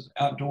 such as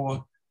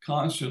outdoor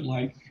concert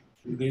like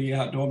the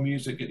outdoor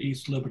music at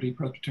East Liberty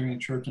Presbyterian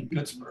Church in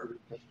Pittsburgh,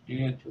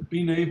 and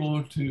being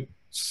able to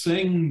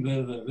sing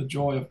the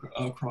joy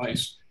of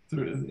Christ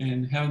through,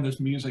 and having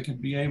this music,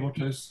 and be able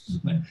to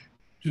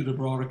the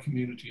broader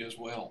community as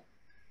well.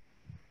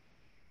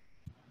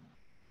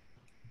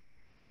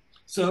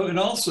 So it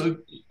also,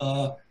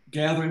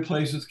 gathering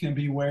places can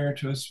be where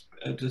to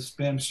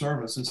spend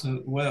services as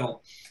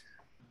well.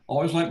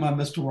 Always like my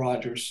Mr.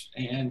 Rogers,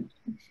 and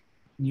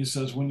he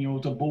says, when you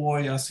was a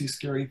boy, I see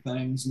scary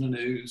things in the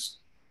news.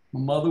 My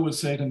mother would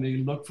say to me,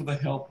 look for the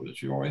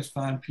helpers. You always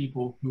find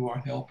people who are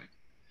helping.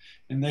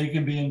 And they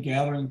can be in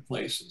gathering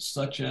places,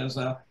 such as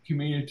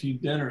community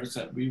dinners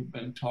that we've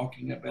been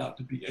talking about,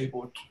 to be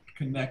able to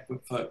connect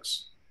with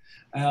folks.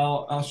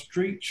 Our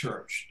street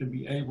church, to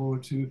be able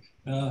to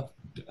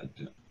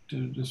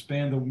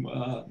expand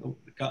the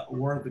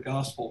word of the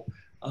gospel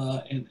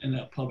in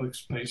that public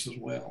space as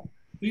well.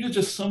 These are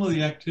just some of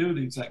the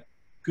activities that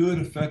good,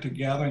 effective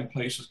gathering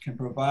places can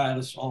provide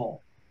us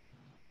all.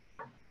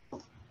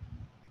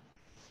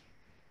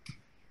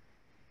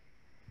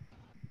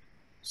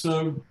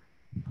 So,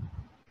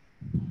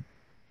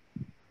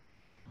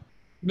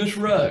 Ms.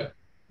 Rowe.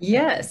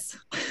 Yes,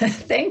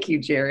 thank you,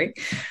 Jerry.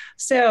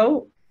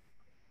 So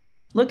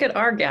look at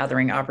our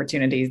gathering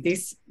opportunities.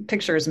 These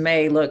pictures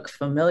may look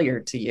familiar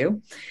to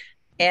you.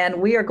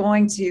 And we are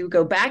going to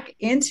go back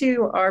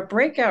into our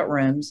breakout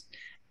rooms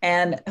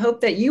and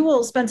hope that you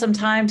will spend some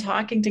time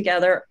talking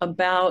together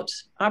about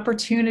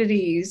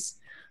opportunities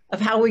of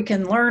how we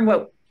can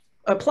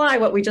apply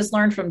what we just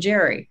learned from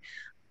Jerry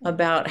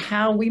about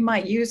how we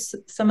might use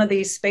some of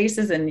these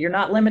spaces. And you're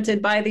not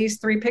limited by these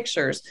three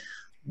pictures,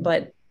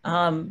 but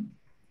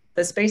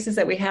the spaces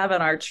that we have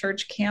on our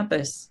church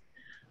campus,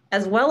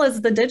 as well as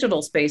the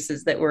digital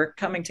spaces that we're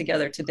coming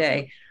together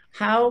today.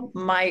 How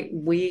might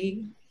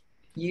we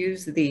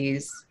use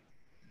these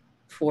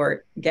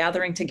for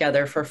gathering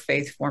together for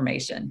faith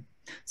formation?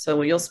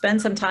 So you'll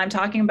spend some time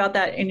talking about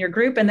that in your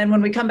group. And then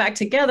when we come back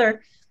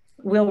together,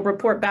 we'll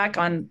report back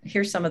on,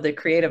 here's some of the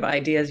creative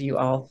ideas you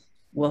all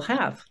will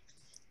have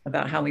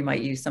about how we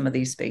might use some of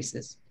these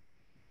spaces.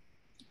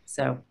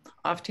 So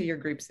off to your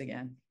groups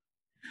again.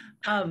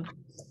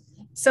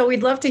 So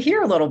we'd love to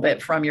hear a little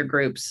bit from your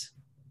groups.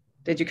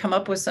 Did you come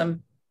up with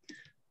some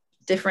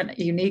different,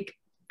 unique,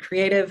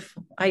 creative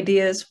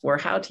ideas for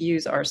how to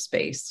use our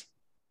space?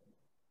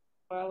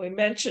 Well, we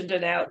mentioned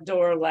an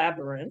outdoor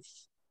labyrinth.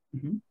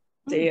 Mm-hmm.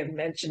 Dave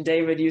mentioned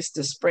David used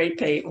to spray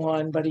paint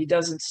one, but he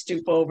doesn't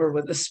stoop over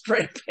with the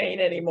spray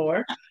paint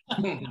anymore.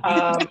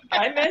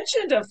 I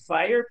mentioned a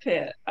fire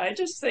pit. I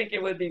just think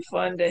it would be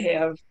fun to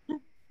have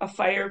a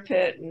fire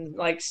pit and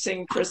like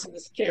sing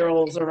Christmas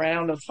carols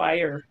around a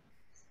fire.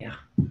 Yeah.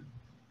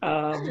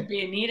 That would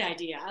be a neat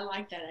idea. I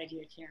like that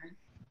idea,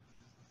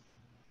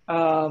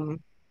 Karen.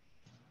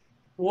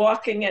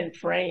 Walking and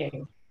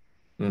praying.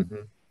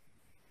 Mm-hmm.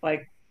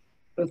 Like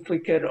if we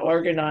could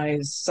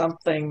organize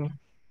something,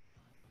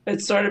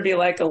 it'd sort of be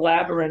like a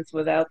labyrinth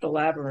without the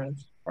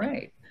labyrinth.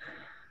 Right.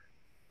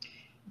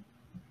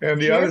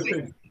 And the other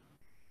thing,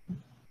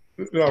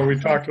 no, we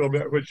talked a little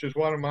bit, which is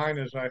one of mine,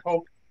 is I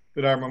hope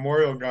that our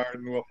memorial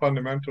garden will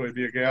fundamentally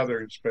be a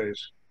gathering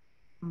space.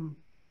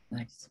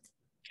 Nice.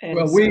 And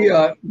Well,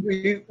 so-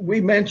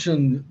 we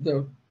mentioned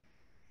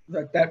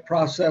that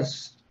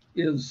process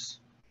is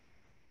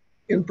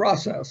in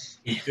process.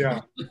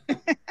 Yeah.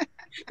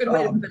 Good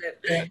way to put it.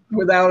 And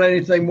without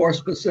anything more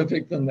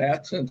specific than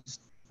that, since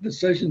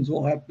decisions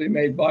will have to be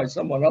made by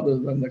someone other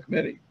than the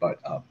committee. But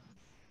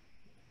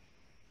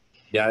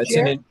Yeah,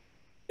 Jerry?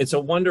 it's a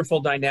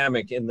wonderful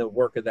dynamic in the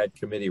work of that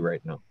committee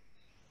right now,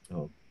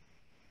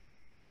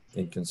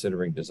 in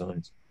considering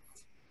designs.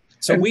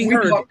 So we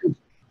heard.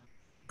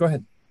 Go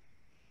ahead.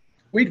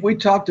 We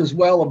talked as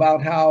well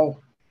about how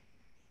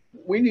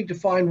we need to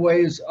find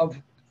ways of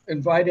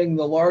inviting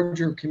the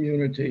larger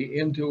community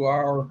into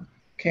our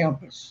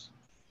campus.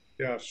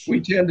 Yes.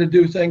 We tend to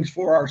do things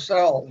for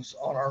ourselves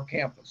on our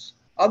campus,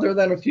 other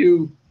than a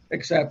few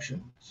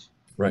exceptions.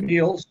 Right.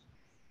 Meals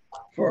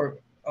for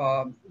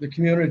the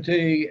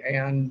community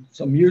and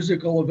some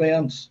musical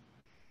events,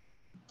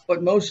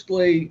 but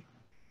mostly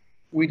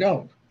we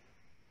don't.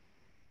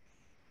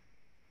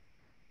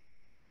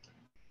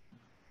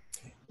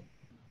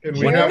 And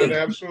we have an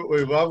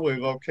absolutely lovely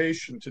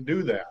location to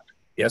do that.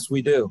 Yes,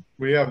 we do.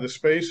 We have the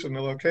space and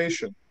the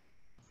location.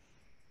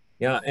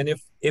 Yeah, and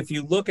if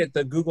you look at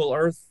the Google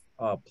Earth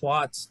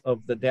plots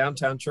of the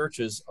downtown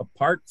churches,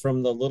 apart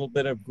from the little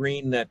bit of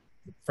green that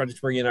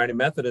Fredericksburg United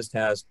Methodist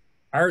has,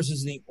 ours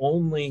is the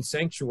only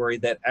sanctuary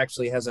that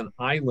actually has an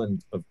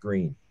island of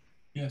green.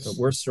 Yes. So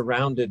we're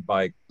surrounded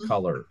by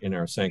color in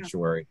our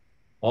sanctuary.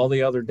 All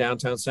the other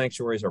downtown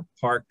sanctuaries are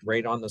parked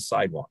right on the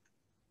sidewalk.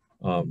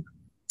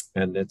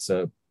 And it's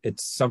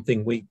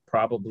something we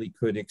probably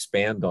could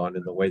expand on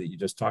in the way that you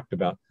just talked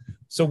about.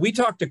 So we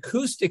talked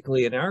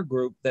acoustically in our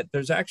group that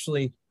there's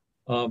actually,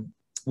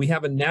 we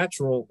have a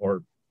natural,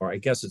 or I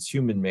guess it's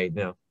human-made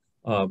now,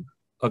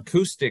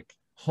 acoustic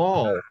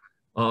hall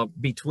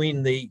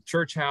between the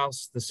church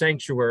house, the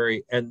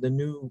sanctuary, and the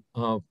new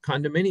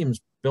condominiums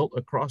built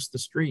across the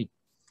street.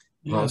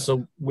 Yeah.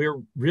 So we're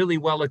really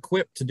well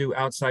equipped to do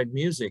outside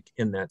music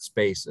in that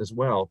space as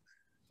well.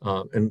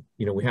 And,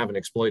 you know, we haven't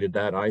exploited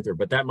that either,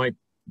 but that might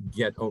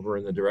get over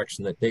in the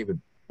direction that David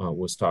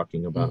was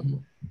talking about,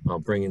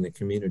 bringing the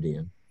community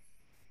in.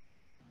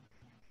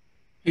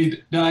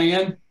 Hey,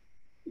 Diane,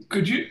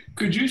 could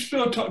you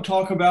still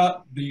talk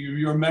about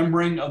your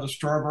remembering of the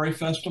Strawberry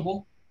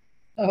Festival?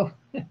 Oh,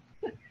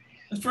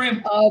 That's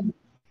very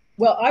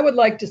well, I would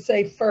like to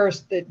say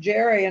first that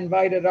Jerry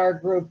invited our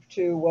group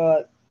to,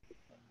 well,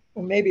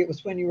 maybe it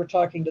was when you were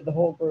talking to the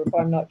whole group,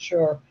 I'm not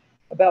sure,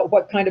 about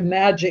what kind of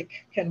magic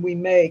can we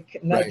make.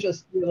 And that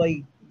just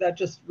really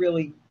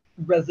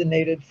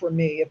resonated for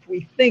me. If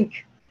we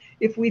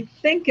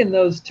think in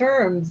those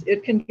terms,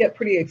 it can get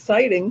pretty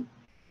exciting.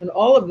 And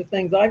all of the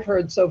things I've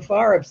heard so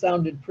far have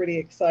sounded pretty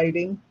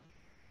exciting.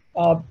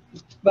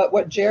 But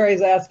what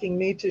Jerry's asking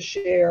me to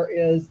share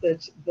is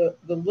that the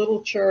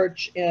little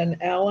church in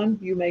Allen,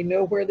 you may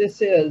know where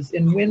this is,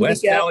 in Windy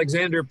West Gap.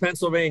 Alexander,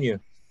 Pennsylvania.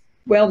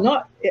 Well,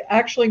 not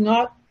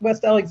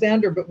West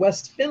Alexander, but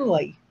West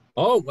Findlay.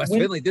 Oh, West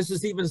Findlay. This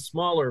is even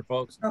smaller,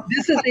 folks.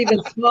 This is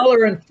even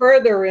smaller and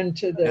further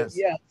into the,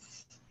 Yes.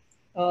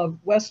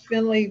 West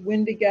Findlay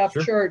Windy Gap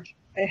Church.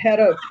 It had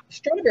a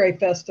strawberry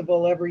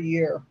festival every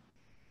year.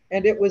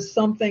 And it was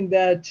something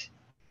that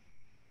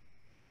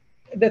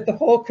the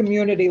whole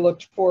community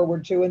looked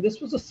forward to. And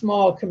this was a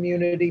small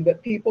community,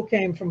 but people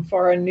came from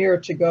far and near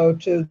to go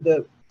to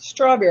the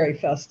strawberry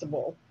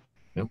festival.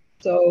 Yep.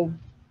 So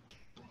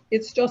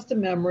it's just a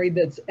memory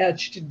that's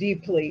etched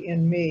deeply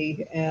in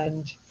me,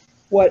 and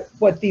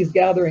what these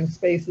gathering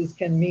spaces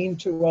can mean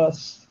to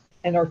us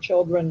and our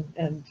children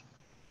and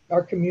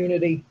our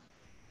community.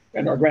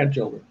 And our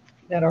grandchildren.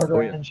 And our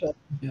grandchildren.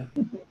 Yeah.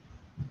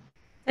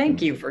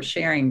 Thank you for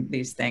sharing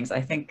these things. I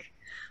think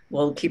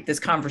we'll keep this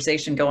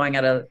conversation going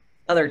at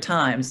other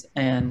times,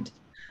 and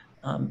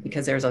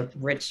because there's a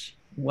rich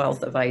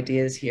wealth of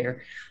ideas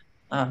here.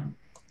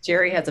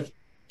 Jerry has a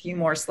few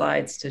more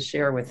slides to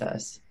share with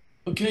us.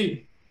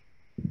 Okay.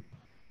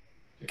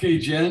 Okay,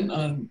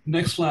 Jen,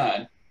 next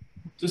slide.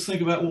 Just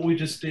think about what we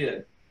just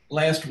did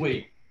last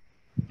week.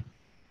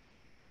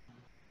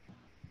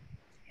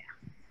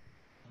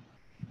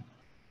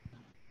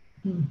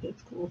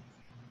 That's cool.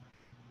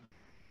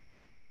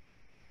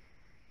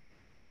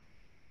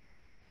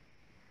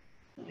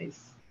 Nice.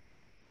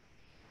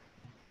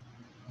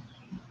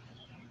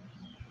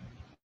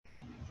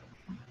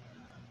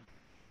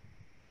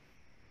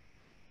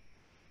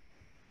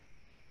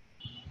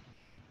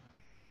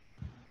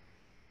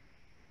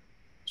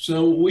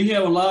 So we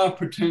have a lot of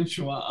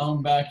potential in our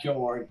own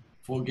backyard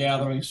for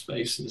gathering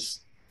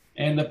spaces,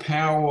 and the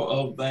power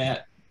of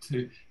that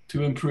to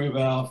improve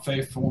our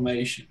faith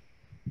formation.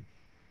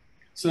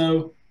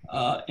 So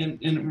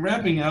in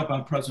wrapping up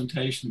our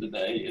presentation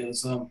today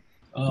is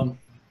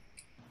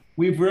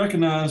we've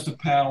recognized the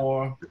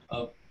power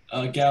of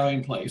a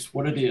gathering place,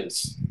 what it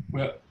is,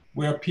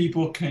 where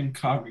people can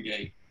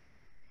congregate.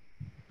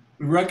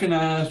 We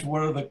recognized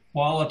what are the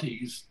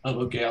qualities of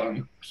a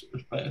gathering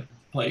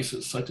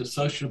places, such as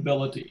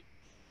sociability,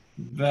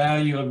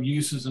 value of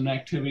uses and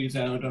activities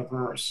that are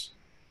diverse,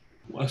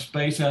 a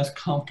space that's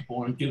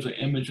comfortable and gives an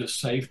image of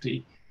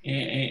safety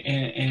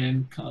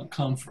and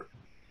comfort,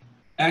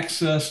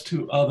 access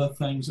to other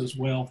things as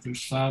well through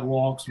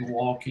sidewalks and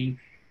walking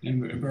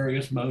in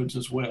various modes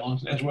as well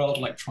as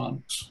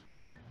electronics.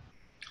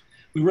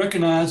 We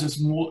recognize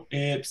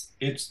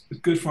it's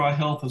good for our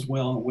health as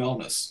well and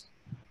wellness,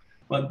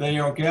 but they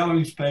are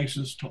gathering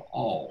spaces to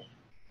all.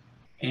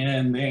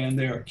 And then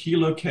there are key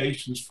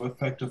locations for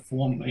effective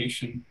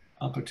formation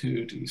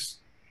opportunities.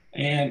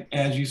 And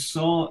as you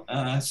saw,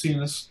 see in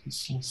this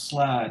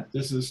slide,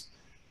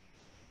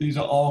 these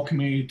are all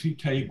community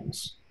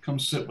tables. Come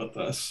sit with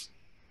us.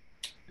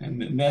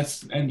 And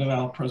that's the end of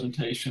our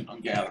presentation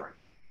on gathering.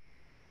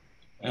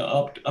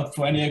 Up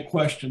for any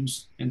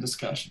questions and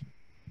discussion.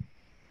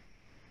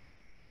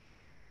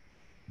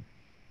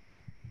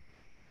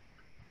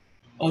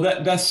 Oh,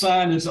 that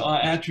sign is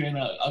actually in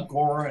a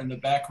agora in the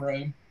back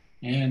room.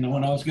 And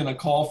when I was getting a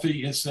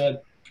coffee, it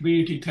said,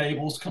 community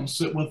tables, come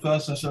sit with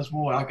us. I says,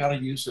 boy, I got to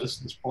use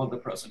this as part of the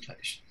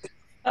presentation.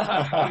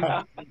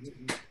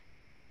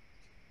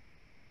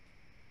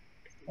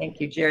 Thank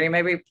you, Jerry.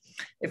 Maybe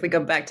if we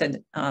go back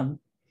to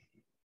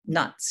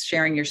not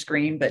sharing your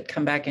screen, but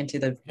come back into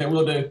the. Yeah,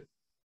 we'll do.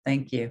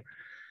 Thank you.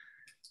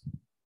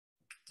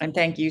 And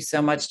thank you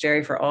so much,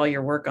 Jerry, for all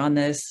your work on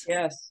this.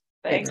 Yes,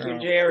 thank you,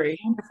 Jerry.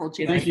 Wonderful.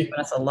 Thank you.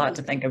 That's a lot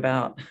to think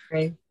about.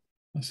 Great.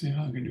 Let's see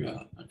how I can do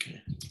that.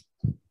 Okay.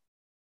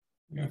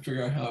 I gotta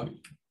figure out how.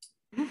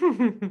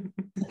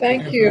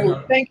 Thank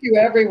you,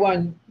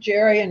 everyone.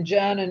 Jerry and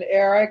Jen and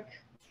Eric.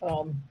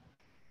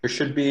 There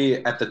should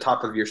be at the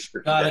top of your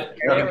screen. Got it.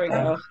 There we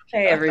go.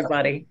 Hey,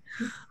 everybody.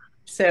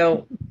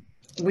 So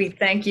we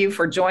thank you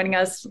for joining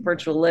us,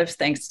 Virtual Lifts.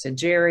 Thanks to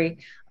Jerry.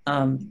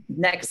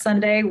 Next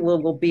Sunday,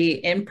 we'll be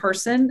in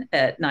person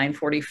at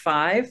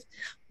 9:45.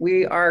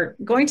 We are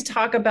going to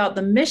talk about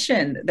the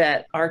mission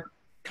that our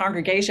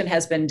congregation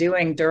has been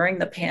doing during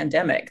the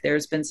pandemic.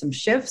 There's been some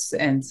shifts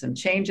and some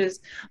changes,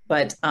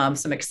 but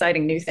some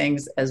exciting new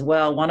things as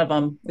well. One of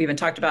them we even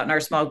talked about in our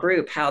small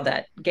group, how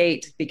that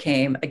gate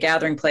became a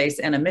gathering place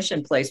and a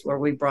mission place where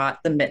we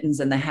brought the mittens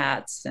and the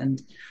hats,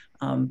 and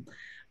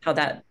how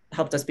that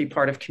helped us be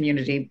part of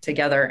community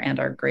together and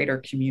our greater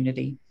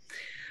community.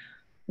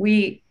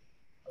 We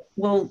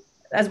will,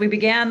 as we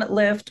began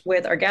Lift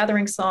with our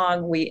gathering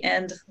song, we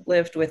end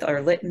Lift with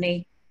our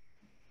litany.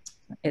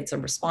 It's a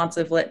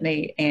responsive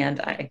litany,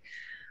 and I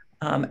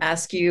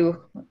ask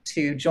you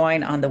to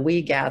join on the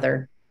We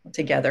Gather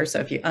together. So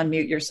if you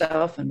unmute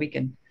yourself and we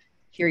can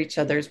hear each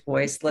other's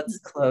voice, let's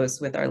close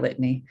with our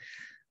litany.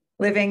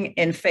 Living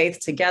in faith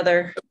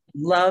together,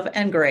 love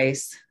and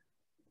grace,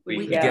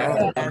 We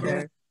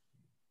gather.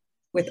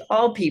 with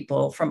all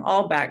people from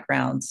all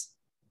backgrounds,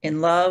 in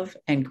love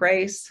and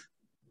grace,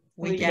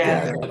 We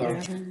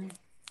gather.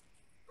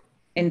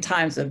 in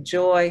times of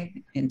joy,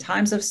 in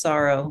times of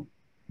sorrow,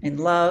 in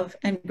love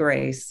and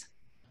grace,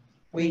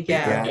 We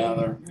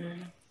gather.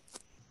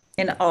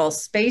 in all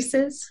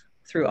spaces,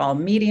 through all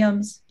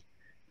mediums,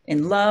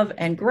 in love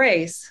and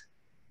grace,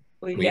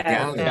 We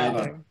gather.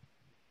 gather.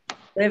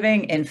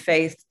 living in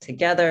faith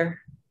together,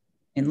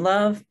 in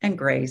love and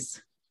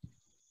grace.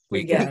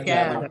 We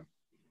gather.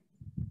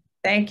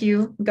 Thank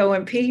you. Go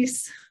in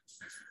peace,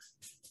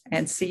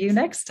 and see you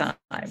next time.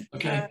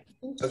 Okay.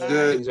 That's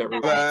good. Thanks,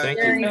 everybody. Thank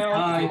you. Very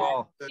Thank you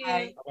all.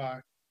 Bye.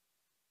 Bye.